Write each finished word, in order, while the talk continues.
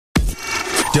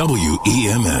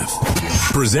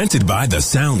WEMF. Presented by the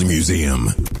Sound Museum.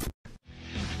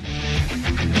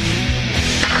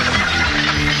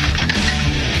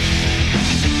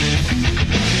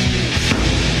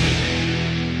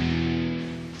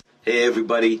 Hey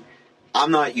everybody,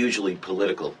 I'm not usually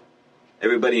political.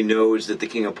 Everybody knows that the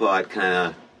King of Pot kind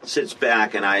of sits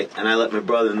back and I let my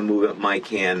brother in the movement, Mike,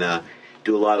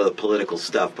 do a lot of the political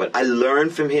stuff. But I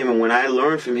learned from him, and when I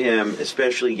learned from him,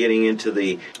 especially getting into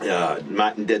the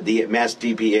mass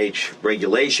DPH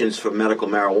regulations for medical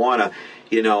marijuana,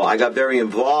 I got very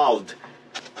involved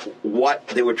what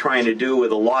they were trying to do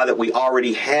with a law that we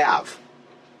already have.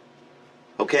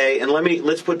 Okay, and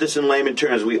let's put this in layman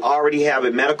terms. We already have a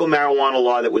medical marijuana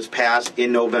law that was passed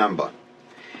in November.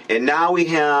 And now we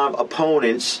have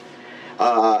opponents,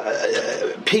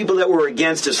 people that were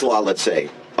against this law, let's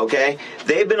say. Okay?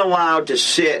 They've been allowed to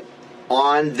sit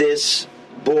on this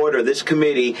board or this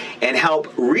committee and help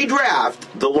redraft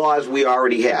the laws we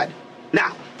already had.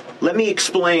 Now, let me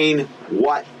explain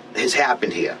what has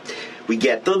happened here. We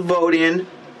get the vote in.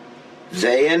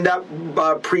 They end up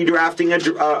pre-drafting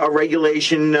a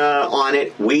regulation on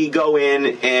it. We go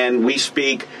in and we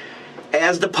speak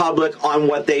as the public on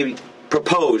what they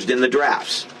proposed in the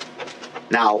drafts.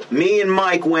 Now, me and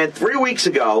Mike went 3 weeks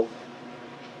ago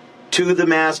to the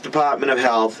Mass Department of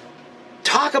Health,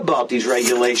 talk about these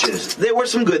regulations. There were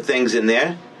some good things in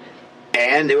there,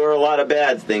 and there were a lot of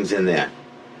bad things in there.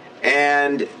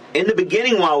 And in the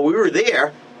beginning, while we were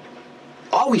there,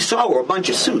 all we saw were a bunch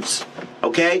of suits,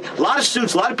 okay? A lot of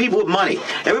suits, a lot of people with money.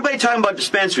 Everybody talking about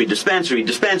dispensary. I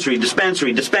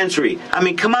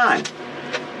mean, come on.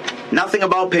 Nothing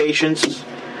about patients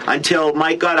until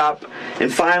Mike got up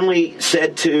and finally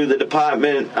said to the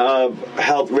Department of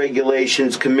Health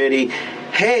Regulations Committee,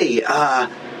 hey,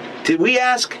 did we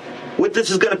ask what this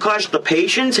is going to cost the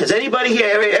patients? Has anybody here,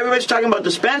 everybody's talking about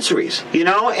dispensaries,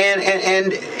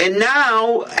 and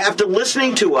now, after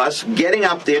listening to us, getting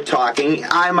up there talking,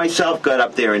 I myself got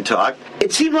up there and talked,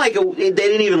 it seemed like they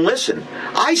didn't even listen.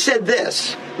 I said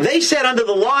this. They said under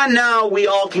the law now we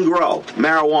all can grow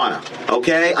marijuana,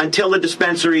 okay, until the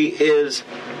dispensary is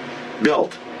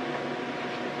built.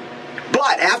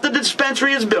 But after the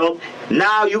dispensary is built,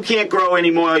 now you can't grow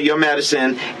anymore your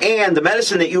medicine, and the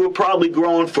medicine that you were probably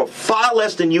growing for far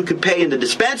less than you could pay in the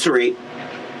dispensary,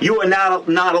 you are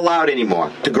not allowed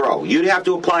anymore to grow. You'd have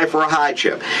to apply for a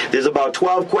hardship. There's about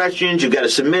 12 questions. You've got to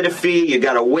submit a fee. You've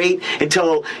got to wait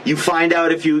until you find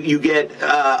out if you get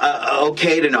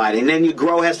okayed or not. And then your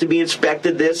grow has to be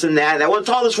inspected, this and that. Well, it's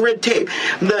all this red tape.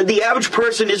 The average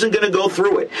person isn't going to go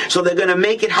through it. So they're going to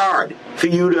make it hard for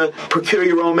you to procure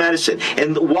your own medicine.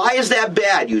 And why is that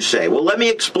bad, you say? Well, let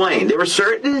me explain. There are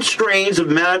certain strains of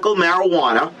medical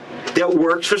marijuana that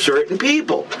works for certain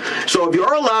people. So if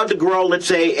you're allowed to grow, let's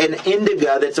say, an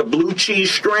indica that's a blue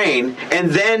cheese strain, and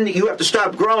then you have to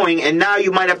stop growing, and now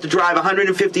you might have to drive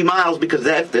 150 miles because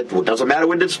that doesn't matter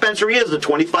where the dispensary is, the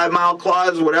 25-mile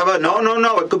clause, whatever.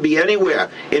 No. It could be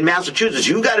anywhere in Massachusetts.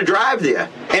 You got to drive there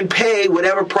and pay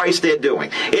whatever price they're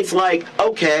doing. It's like,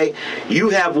 okay,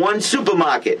 you have one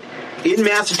supermarket in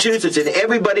Massachusetts, and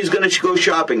everybody's going to go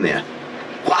shopping there.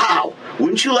 Wow.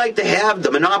 Wouldn't you like to have the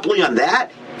monopoly on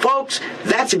that? Folks,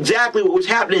 that's exactly what was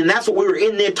happening, and that's what we were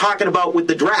in there talking about with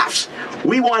the drafts.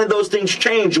 We wanted those things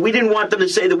changed. We didn't want them to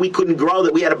say that we couldn't grow,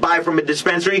 that we had to buy from a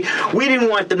dispensary. We didn't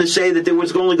want them to say that there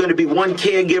was only going to be one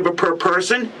caregiver per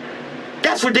person.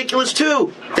 That's ridiculous,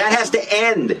 too. That has to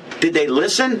end. Did they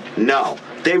listen? No.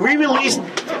 They re-released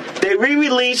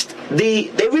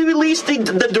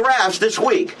the drafts this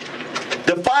week.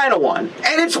 The final one.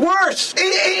 And it's worse.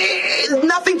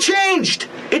 Nothing changed.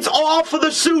 It's all for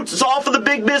the suits. It's all for the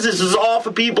big business. It's all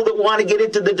for people that want to get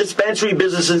into the dispensary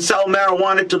business and sell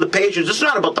marijuana to the patients. It's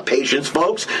not about the patients,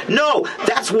 folks. No,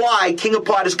 that's why King of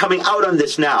Pot is coming out on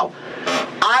this now.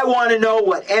 I want to know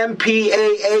what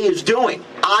MPAA is doing.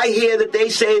 I hear that they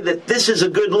say that this is a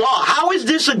good law. How is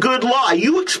this a good law?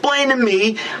 You explain to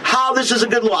me how this is a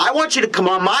good law. I want you to come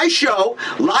on my show,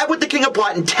 Live with the King of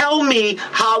Pot, and tell me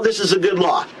how this is a good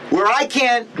law. Where I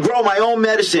can't grow my own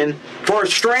medicine for a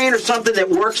strain or something that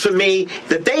works for me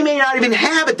that they may not even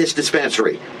have at this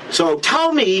dispensary. So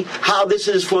tell me how this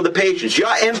is for the patients. Your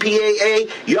MPAA,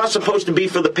 you're supposed to be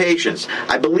for the patients.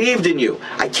 I believed in you.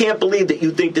 I can't believe that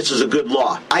you think this is a good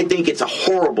law. I think it's a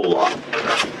horrible law.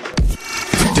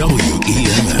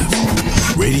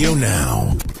 WEMF Radio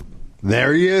Now.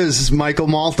 There he is. This is Michael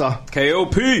Malta.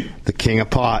 KOP. The King of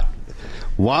Pot.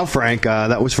 Wow, Frank,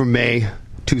 that was from May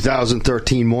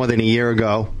 2013, more than a year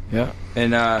ago. Yeah,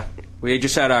 and we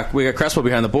just had we got Crespo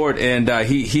behind the board, and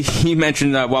he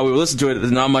mentioned that while we were listening to it,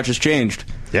 that not much has changed.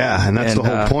 Yeah, and that's the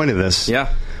whole point of this.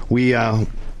 Yeah, we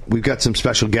we've got some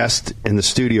special guests in the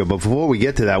studio, but before we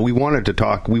get to that, we wanted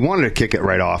to kick it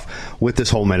right off with this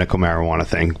whole medical marijuana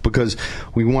thing, because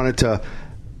we wanted to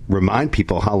remind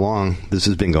people how long this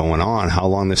has been going on, how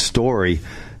long this story,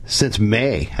 since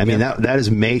May. I mean, that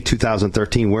is May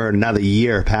 2013. We're another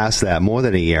year past that, more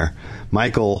than a year.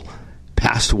 Michael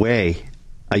passed away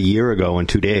a year ago in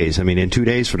 2 days. I mean, in 2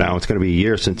 days from now, it's going to be a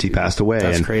year since he passed away.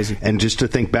 That's crazy. And just to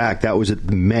think back, that was at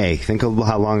May. Think of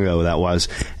how long ago that was.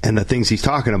 And the things he's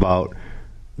talking about,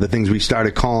 the things we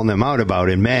started calling them out about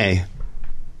in May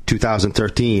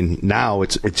 2013, now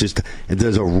it's just,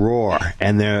 there's a roar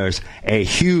and there's a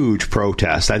huge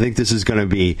protest. I think this is going to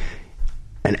be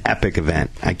an epic event.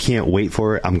 I can't wait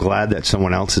for it. I'm glad that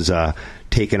someone else has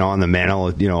taken on the mantle,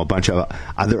 a bunch of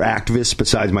other activists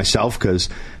besides myself, because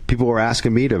people were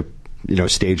asking me to,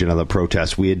 stage another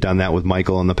protest. We had done that with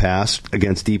Michael in the past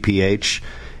against DPH,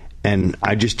 and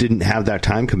I just didn't have that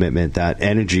time commitment, that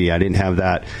energy. I didn't have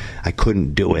that. I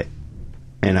couldn't do it,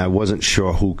 and I wasn't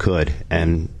sure who could,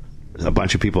 and a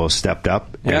bunch of people have stepped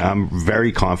up, and I'm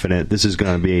very confident this is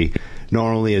going to be not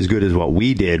only as good as what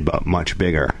we did, but much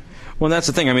bigger. Well, that's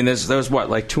the thing. I mean, there's what,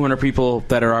 like 200 people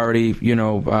that are already,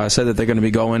 said that they're going to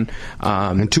be going.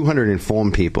 And 200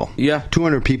 informed people. Yeah.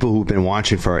 200 people who've been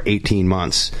watching for 18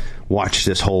 months, watch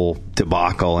this whole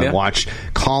debacle and watch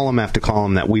column after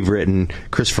column that we've written,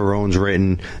 Chris Ferrone's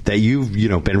written, that you've,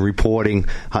 been reporting.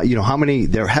 How many,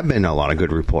 there have been a lot of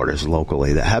good reporters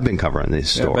locally that have been covering these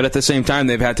stories. But at the same time,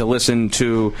 they've had to listen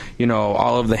to,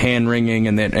 all of the hand-wringing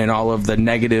and all of the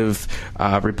negative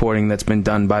reporting that's been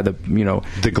done by the,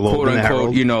 the Globe,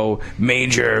 quote-unquote,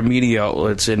 major media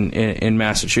outlets in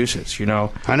Massachusetts,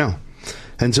 I know.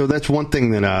 And so that's one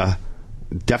thing that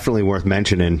definitely worth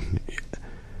mentioning.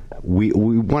 We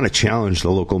want to challenge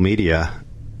the local media.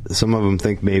 Some of them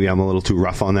think maybe I'm a little too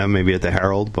rough on them, maybe at the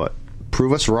Herald, but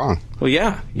prove us wrong. Well,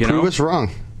 yeah. Prove us wrong.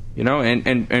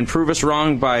 And prove us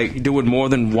wrong by doing more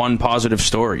than one positive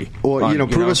story. Or,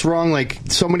 prove us wrong. Like,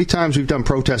 so many times we've done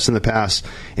protests in the past,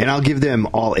 and I'll give them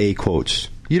all A quotes.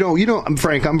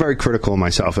 Frank, I'm very critical of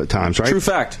myself at times, right? True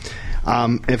fact.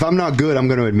 If I'm not good, I'm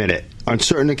going to admit it. On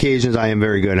certain occasions, I am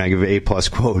very good, and I give A+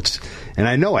 quotes, and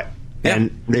I know it. Yeah.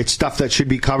 And it's stuff that should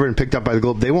be covered and picked up by the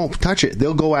Globe. They won't touch it.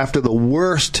 They'll go after the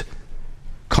worst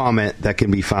comment that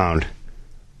can be found.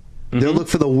 Mm-hmm. They'll look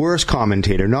for the worst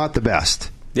commentator, not the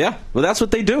best. Yeah, well, that's what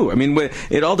they do. I mean,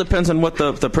 it all depends on what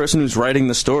the person who's writing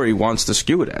the story wants to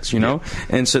skew it as,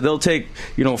 And so they'll take,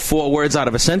 4 words out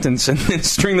of a sentence and then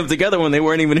string them together when they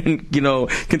weren't even in,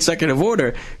 consecutive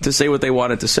order to say what they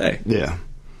wanted to say. Yeah.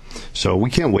 So we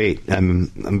can't wait.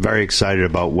 I'm very excited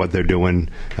about what they're doing.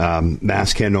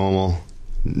 Mass Care Normal,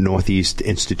 Northeast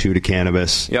Institute of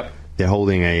Cannabis. Yep. They're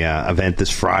holding a event this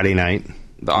Friday night.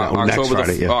 October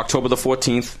the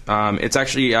 14th. It's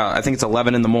actually, I think it's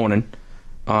 11 in the morning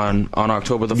on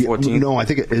October the 14th. No, I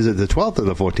think is it the 12th or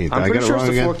the 14th? I'm pretty sure it's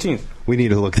the 14th. We need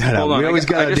to look that up. We always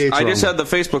got our dates wrong. I just had the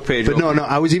Facebook page. But no,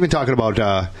 I was even talking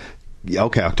about...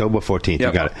 October 14th,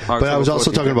 you got it. But I was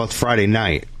also talking about Friday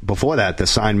night. Before that, the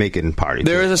sign-making party.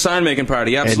 There is a sign-making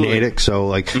party, absolutely. At Natick,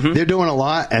 so they're doing a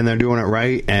lot, and they're doing it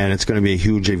right, and it's going to be a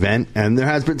huge event. And there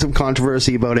has been some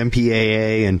controversy about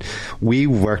MPAA, and we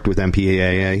worked with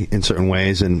MPAA in certain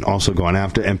ways, and also gone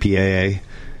after MPAA.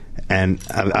 And,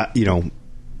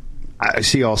 I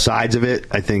see all sides of it.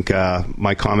 I think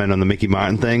my comment on the Mickey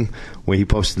Martin thing, where he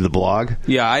posted the blog.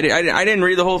 Yeah, I didn't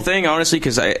read the whole thing, honestly,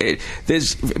 because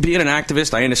being an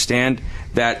activist, I understand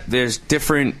that there's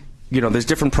different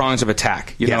prongs of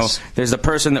attack. Yes. There's the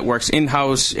person that works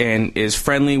in-house and is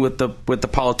friendly with the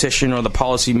politician or the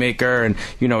policymaker and,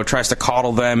 tries to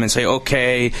coddle them and say,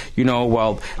 okay,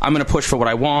 well, I'm going to push for what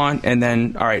I want, and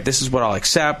then, all right, this is what I'll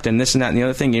accept, and this and that and the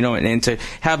other thing, and to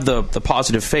have the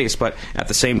positive face. But at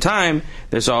the same time,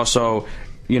 there's also,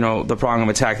 the prong of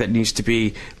attack that needs to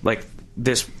be, like,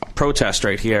 this protest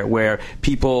right here, where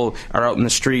people are out in the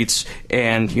streets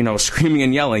and screaming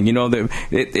and yelling.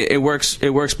 It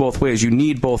works both ways. You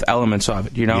need both elements of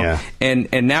it. Yeah. And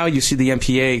now you see the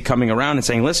MPA coming around and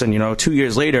saying, listen, 2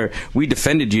 years later, we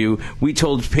defended you. We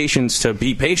told patients to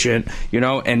be patient.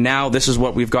 And now this is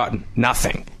what we've gotten.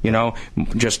 Nothing.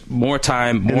 Just more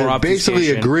time, more obfuscation.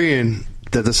 Basically agreeing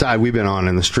that the side we've been on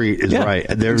in the street is right.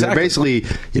 They're basically,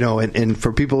 and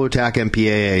for people who attack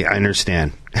MPAA, I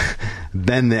understand.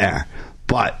 Been there.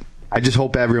 But I just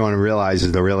hope everyone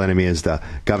realizes the real enemy is the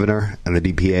governor and the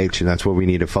DPH, and that's where we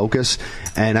need to focus.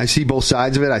 And I see both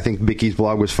sides of it. I think Mickey's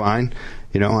blog was fine.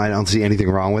 I don't see anything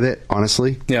wrong with it,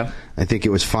 honestly. Yeah. I think it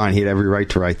was fine. He had every right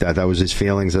to write that. That was his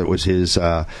feelings. That was his,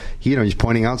 he's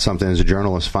pointing out something as a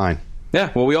journalist, fine. Yeah,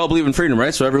 well, we all believe in freedom,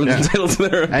 right? So everyone's entitled to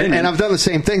their opinion. And I've done the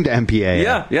same thing to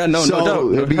MPA. No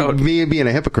doubt. Me being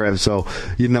a hypocrite, so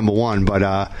you're number one. But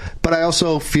I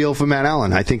also feel for Matt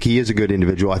Allen. I think he is a good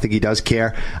individual. I think he does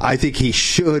care. I think he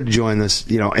should join this.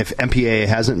 If MPA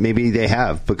hasn't, maybe they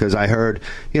have, because I heard,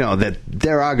 that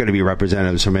there are going to be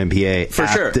representatives from MPA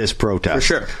at this protest. For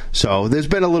sure. So there's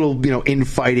been a little,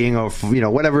 infighting or,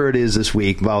 whatever it is this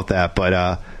week about that.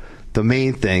 But the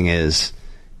main thing is,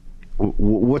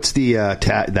 what's the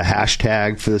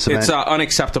hashtag for this event? It's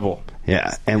unacceptable.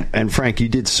 Yeah, and Frank, you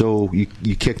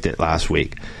kicked it last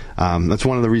week. That's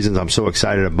one of the reasons I'm so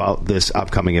excited about this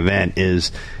upcoming event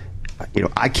is,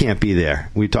 I can't be there.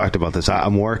 We talked about this.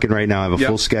 I'm working right now. I have a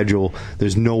full schedule.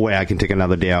 There's no way I can take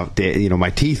another day out.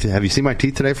 My teeth. Have you seen my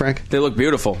teeth today, Frank? They look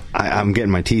beautiful. I'm getting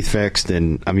my teeth fixed,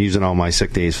 and I'm using all my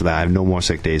sick days for that. I have no more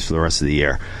sick days for the rest of the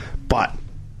year. But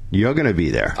you're going to be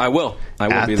there. I will be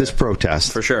there. At this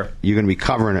protest. For sure. You're going to be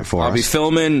covering it for us. I'll be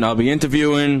filming. I'll be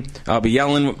interviewing. I'll be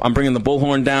yelling. I'm bringing the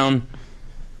bullhorn down.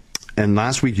 And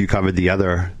last week you covered the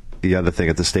other thing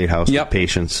at the State House with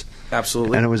patients.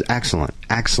 Absolutely. And it was excellent.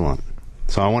 Excellent.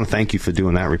 So I want to thank you for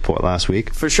doing that report last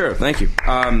week. For sure. Thank you.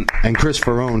 And Chris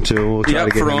Ferrone, too. We'll try to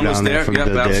get him down there from the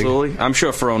dig. Absolutely. I'm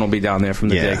sure Ferrone will be down there from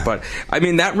the dig. But,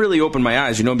 that really opened my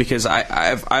eyes, because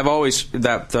I've always,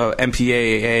 the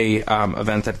MPAA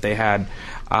event that they had,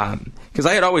 because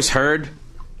I had always heard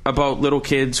about little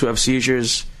kids who have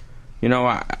seizures.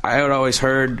 I had always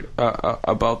heard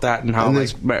about that and how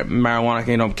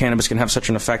marijuana, cannabis can have such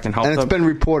an effect and help them. And it's been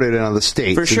reported in other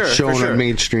states. For sure. It's shown on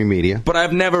mainstream media. But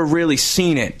I've never really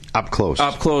seen it. Up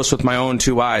close with my own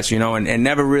two eyes, and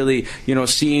never really,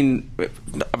 seen,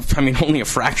 only a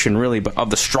fraction really, but of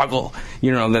the struggle,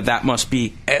 that must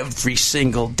be every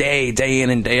single day in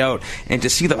and day out. And to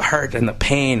see the hurt and the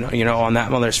pain, on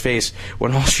that mother's face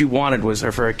when all she wanted was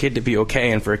for a kid to be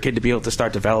okay and for a kid to be able to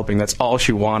start developing. That's all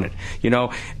she wanted.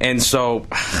 And so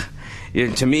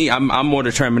to me, I'm more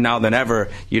determined now than ever,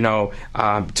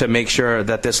 to make sure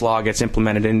that this law gets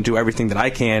implemented and do everything that I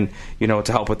can,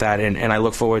 to help with that. And I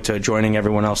look forward to joining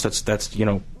everyone else that's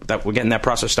that we're getting that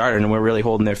process started and we're really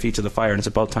holding their feet to the fire, and it's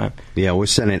about time. Yeah, we're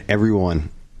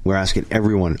asking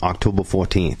everyone October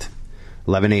 14th,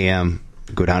 11 a.m.,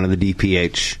 go down to the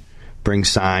DPH, bring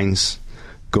signs,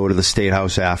 go to the State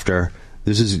House after.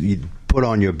 Put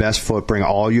on your best foot, bring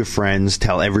all your friends,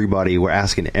 tell everybody. We're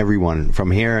asking everyone from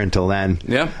here until then.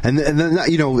 Yeah. And then,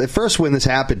 at first when this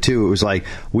happened, too, it was like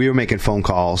we were making phone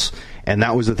calls, and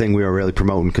that was the thing we were really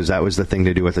promoting because that was the thing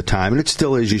to do at the time. And it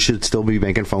still is. You should still be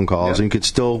making phone calls, and you could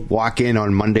still walk in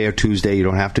on Monday or Tuesday. You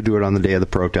don't have to do it on the day of the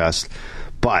protest.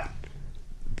 But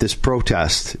this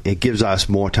protest, it gives us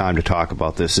more time to talk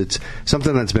about this. It's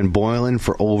something that's been boiling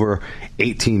for over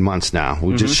 18 months now.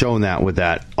 We've just shown that with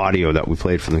that audio that we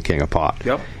played from the King of Pop.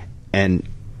 Yep. And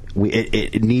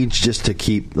it needs just to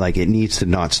keep, it needs to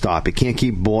not stop. It can't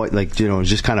keep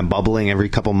just kind of bubbling every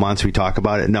couple months we talk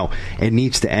about it. No, it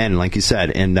needs to end, like you said.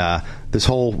 And this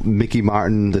whole Mickey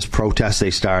Martin, this protest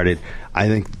they started, I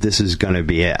think this is going to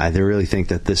be it. I really think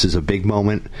that this is a big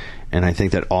moment. And I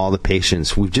think that all the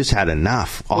patients, we've just had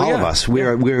enough. All of us.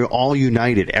 We're all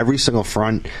united. Every single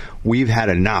front, we've had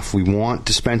enough. We want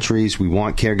dispensaries. We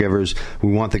want caregivers.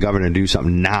 We want the governor to do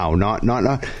something now.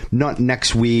 Not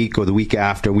next week or the week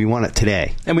after. We want it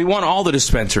today. And we want all the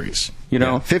dispensaries.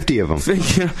 50 of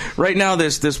them. Right now,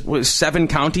 there's 7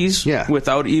 counties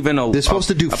without even they're supposed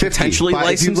to do 50. Potentially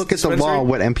licensed. If you look at the law,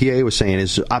 what MPA was saying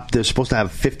is they're supposed to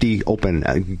have 50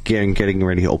 open, getting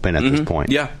ready to open at this point.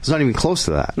 Yeah. It's not even close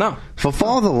to that. No. So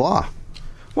follow the law.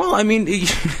 Well, like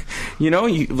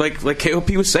KOP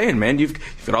was saying, man, you've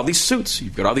got all these suits,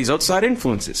 you've got all these outside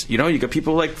influences. You got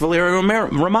people like Valerio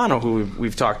Romano, who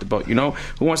we've talked about, who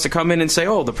wants to come in and say,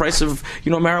 the price of,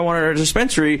 marijuana at a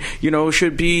dispensary,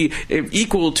 should be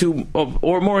equal to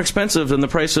or more expensive than the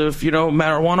price of,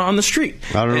 marijuana on the street.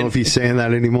 I don't know if he's saying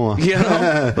that anymore.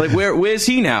 Where's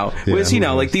he now? Where's he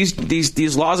now? Like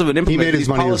these laws have been implemented. He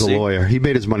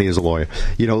made his money as a lawyer.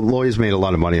 Lawyers made a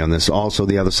lot of money on this. Also,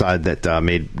 the other side that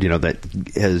that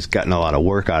has gotten a lot of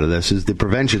work out of this is the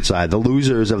prevention side, the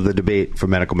losers of the debate for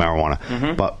medical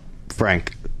marijuana. But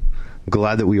Frank, I'm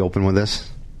glad that we opened with this.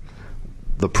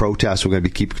 The protests, we're going to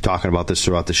keep talking about this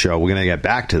throughout the show. We're going to get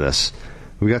back to this.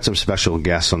 We got some special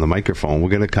guests on the microphone.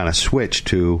 We're going to kind of switch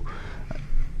to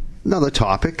another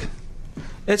topic.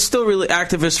 It's still really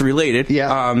activist related.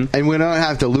 Yeah, and we don't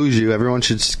have to lose you. Everyone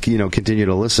should continue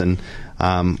to listen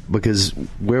because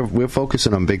we're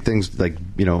focusing on big things like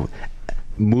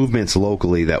movements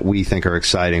locally that we think are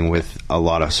exciting with a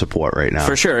lot of support right now.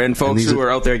 For sure, and folks who are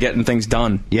out there getting things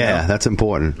done. Yeah, that's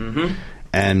important.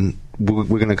 And we're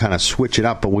going to kind of switch it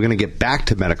up, but we're going to get back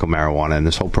to medical marijuana and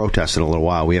this whole protest in a little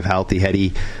while. We have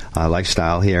Headie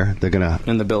Lifestyle here. They're going to...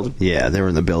 In the building? Yeah, they're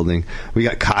in the building. We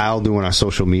got Kyle doing our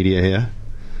social media here.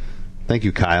 Thank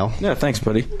you, Kyle. Yeah, thanks,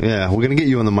 buddy. Yeah, we're going to get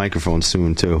you on the microphone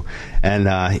soon, too.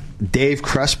 And Dave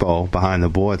Crespo behind the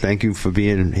board. Thank you for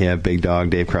being here, big dog,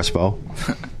 Dave Crespo.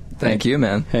 Thank you,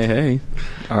 man. Hey.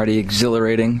 Already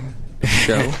exhilarating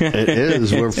show. It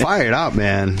is. We're fired up,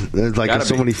 man. There's like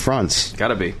so many fronts.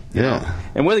 Gotta be. Yeah.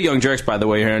 And we're the Young Jurks, by the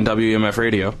way, here on WEMF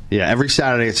Radio. Yeah, every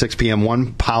Saturday at 6 p.m.,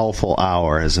 1 powerful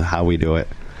hour is how we do it.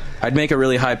 I'd make a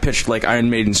really high-pitched, like, Iron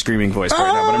Maiden screaming voice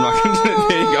right now, but I'm not going to...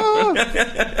 There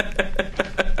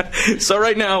you go. So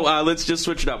right now, let's just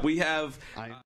switch it up. We have...